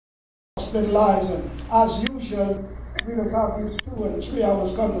hospitalized, and as usual, we just have these 2 and 3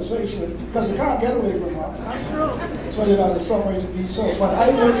 hours conversation because you can't get away from her. That's true. So there's somewhere to be so. But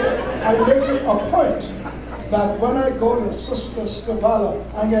I make it a point that when I go to Sister Scavella,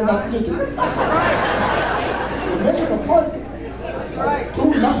 I get nothing to do. I make it a point. I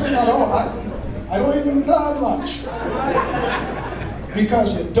do nothing at all. I don't even plan lunch.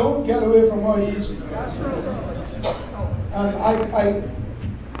 Because you don't get away from her easy. And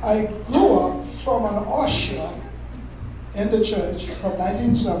I grew up from an usher in the church from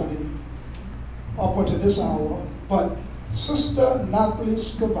 1970 up to this hour. But Sister Nathalie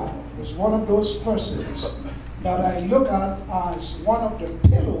Scavella was one of those persons that I look at as one of the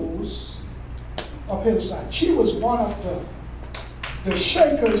pillars of Hillside. She was one of the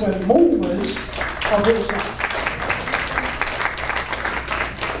shakers and movers of Hillside.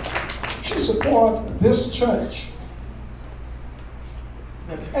 She supported this church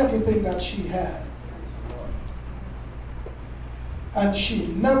with everything that she had. And she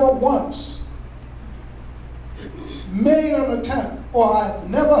never once made an attempt, or I've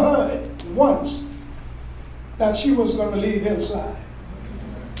never heard once, that she was going to leave Hillside.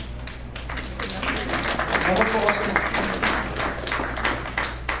 Never forced her.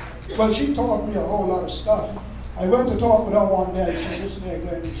 But she taught me a whole lot of stuff. I went to talk with her one day. I said, listen here,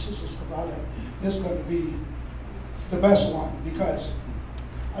 Glenn, Sister Scavella, this is going to be the best one because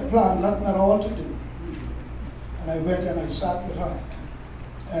I planned nothing at all to do. And I went and I sat with her.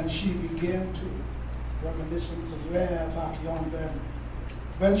 And she began to reminisce from where back yonder.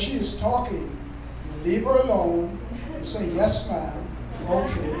 When she is talking, you leave her alone. You say, yes, ma'am.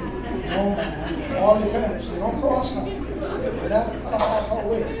 Okay. No, ma'am. All depends. You don't cross her. Let her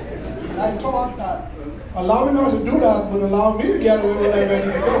way. And I thought that allowing her to do that would allow me to get away when I'm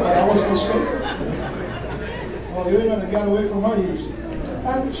ready to go, but I was mistaken. Oh, you ain't going to get away from her easy.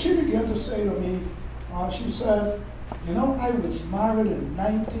 And she began to say to me, she said, you know, I was married in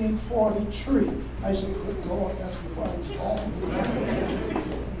 1943. I said, good God, that's before I was born.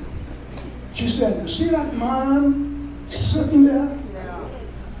 She said, you see that man sitting there?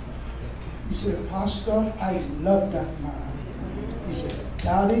 He said, Pastor, I love that man. He said,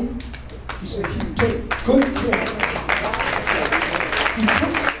 Daddy, he said, he take good care of him. He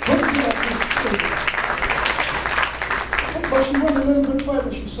took good care of his children. But she went a little bit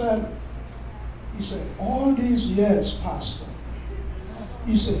further. She said, he said, all these years, Pastor,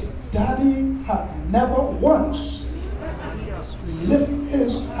 he said, Daddy had never once lifted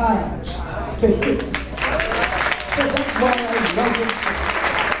his hands to hit me. So that's why I love him so.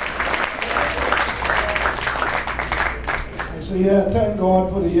 I said, yeah, thank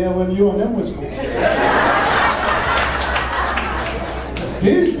God for the year when you and him was born.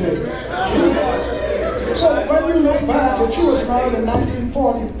 These days, Jesus. So when you look back, if she was married in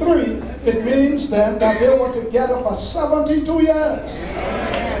 1943, it means then that they were together for 72 years.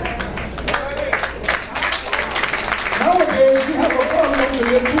 Nowadays, we have a problem to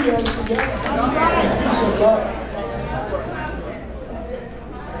live 2 years together in peace and love.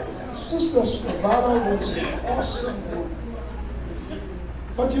 Sister Scavella was an awesome woman.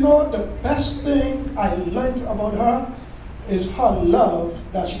 But you know, the best thing I learned about her is her love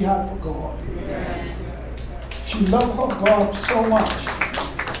that she had for God. She loved her God so much.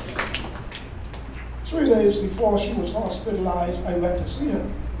 3 days before she was hospitalized, I went to see her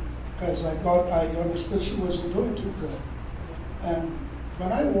because I understood she wasn't doing too good. And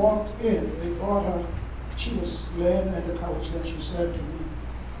when I walked in, they brought her, she was laying at the couch, and she said to me,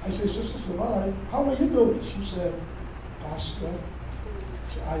 I said, Sister Scavella, how are you doing? She said, Pastor,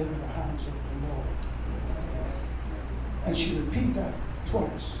 I am in the hands of the Lord. And she repeated that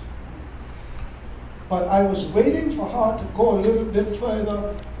twice. But I was waiting for her to go a little bit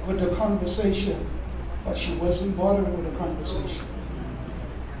further with the conversation, but she wasn't bothering with the conversation.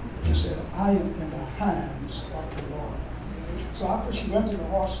 She said, I am in the hands of the Lord. So after she went to the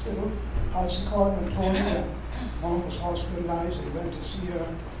hospital, Halsey called me and told me that Mom was hospitalized. I went to see her.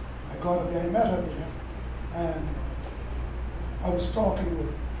 I got up there, I met her there, and I was talking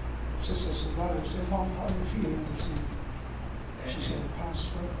with Sister Scavella. I said, Mom, how are you feeling this evening? She said,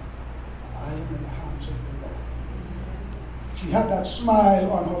 Pastor, I am in the hands of the Lord. She had that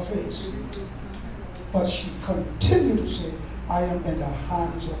smile on her face, but she continued to say, I am in the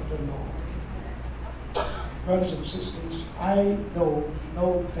hands of the Lord. Brothers and sisters, I know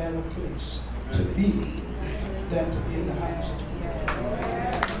no better place to be than to be in the hands of the Lord.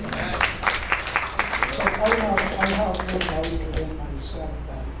 So I have no doubt within myself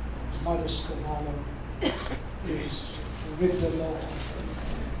that Mother Scavella is with the Lord.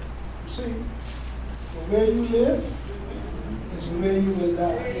 See, the way you live is the way you will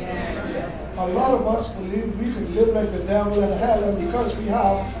die. a lot of us believe we can live like the devil in hell, and because we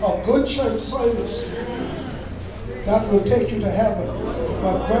have a good church service, that will take you to heaven.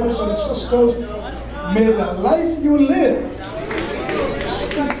 But brothers and sisters, may the life you live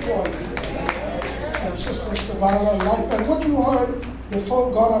speak for you. And Sister Scavella, life, and what you heard the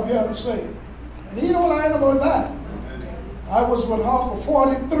folk got up here and say, and he don't lie about that. I was with her for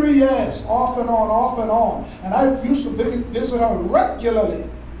 43 years, off and on, and I used to visit her regularly.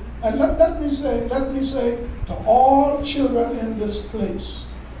 And let me say to all children in this place,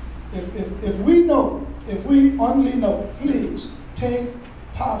 if we only know, please take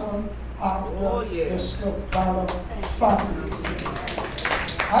pattern after the Scavella family.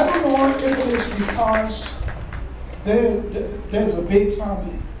 I don't know if it is because there's a big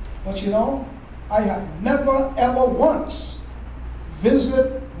family, but you know, I have never ever once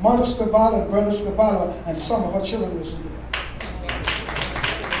visited Mother Scavella and Brother Scavella, and some of her children wasn't there.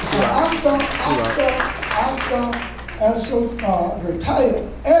 After Elsa retired,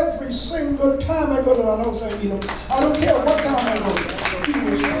 every single time I go to that house, I meet him. I don't care what time I go, he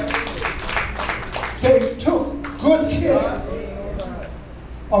was there. They took good care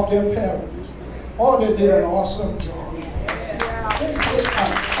of their parents. Oh, they did an awesome job. They did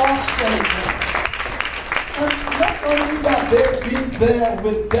an awesome job. And not only that, they'd be there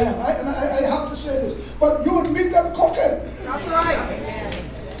with them. I have to say this, but you would meet them cooking. That's right.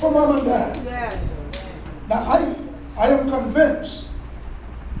 For mom and dad. Yes. Now, I am convinced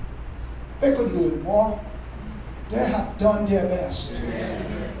they could do it more. They have done their best.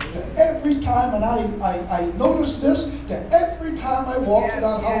 That every time, and I notice this, that every time I walk to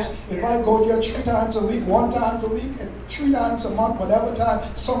that house, if I go there 3 times a week, 1 time a week, and 3 times a month, whatever time,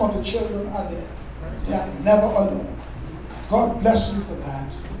 some of the children are there. They are never alone. God bless you for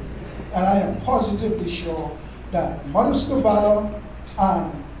that. And I am positively sure that Mother Scavella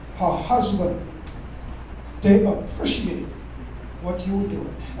and her husband, they appreciate what you were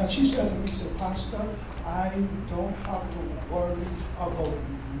doing. And she said to me, she said, Pastor, I don't have to worry about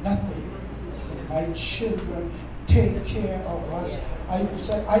nothing. So my children take care of us. I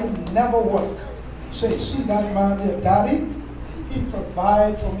said, I never work. Say, see that man there, Daddy? He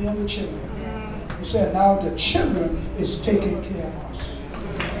provides for me and the children. He said, now the children is taking care of us.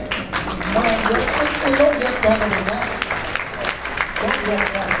 Man, they don't get better than that. Don't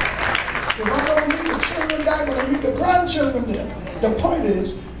get better. If I'm going to meet the children, I'm going to meet the grandchildren there. The point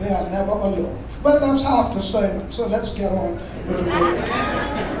is, they are never alone. But that's half the sermon, so let's get on with the reading.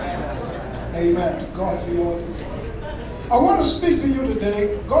 Amen. To God be all the glory. I want to speak to you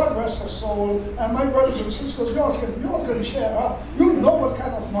today. God rest her soul. And my brothers and sisters, y'all can share up. You know what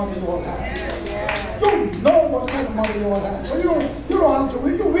kind of money you all have. You know what kind of money you all have. So you don't have to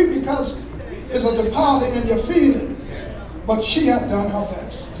weep. You weep because it's a departing and you're feeling. But she had done her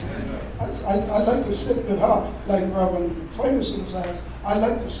best. I like to sit with her, like Reverend Ferguson says. I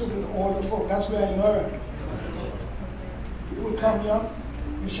like to sit with older folk. That's where I learn. We would come here,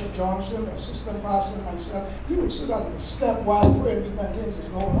 Bishop Johnson, Assistant Pastor, and myself. We would sit on the step while praying and things is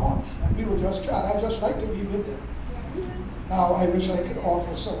going on, and we would just chat. I just like to be with them. Now, I wish I could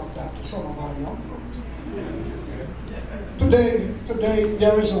offer some of that to some of our young folks. Today,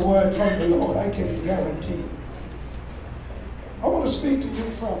 there is a word from the Lord, I can guarantee. I want to speak to you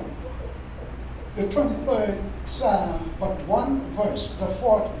from the 23rd Psalm, but one verse, the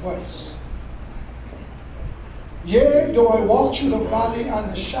 4th verse. Yea, though I walk through the valley and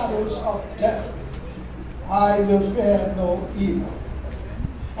the shadows of death, I will fear no evil.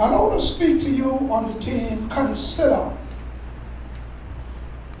 And I want to speak to you on the theme, consider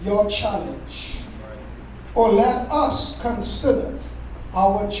your challenge. Or let us consider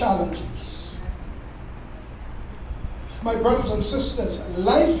our challenges. My brothers and sisters,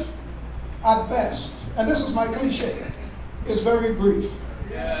 life at best, and this is my cliche, is very brief.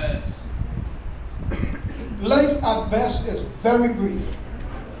 Yes. Life at best is very brief.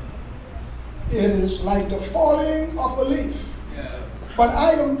 It is like the falling of a leaf. Yes. But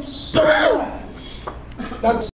I am so glad that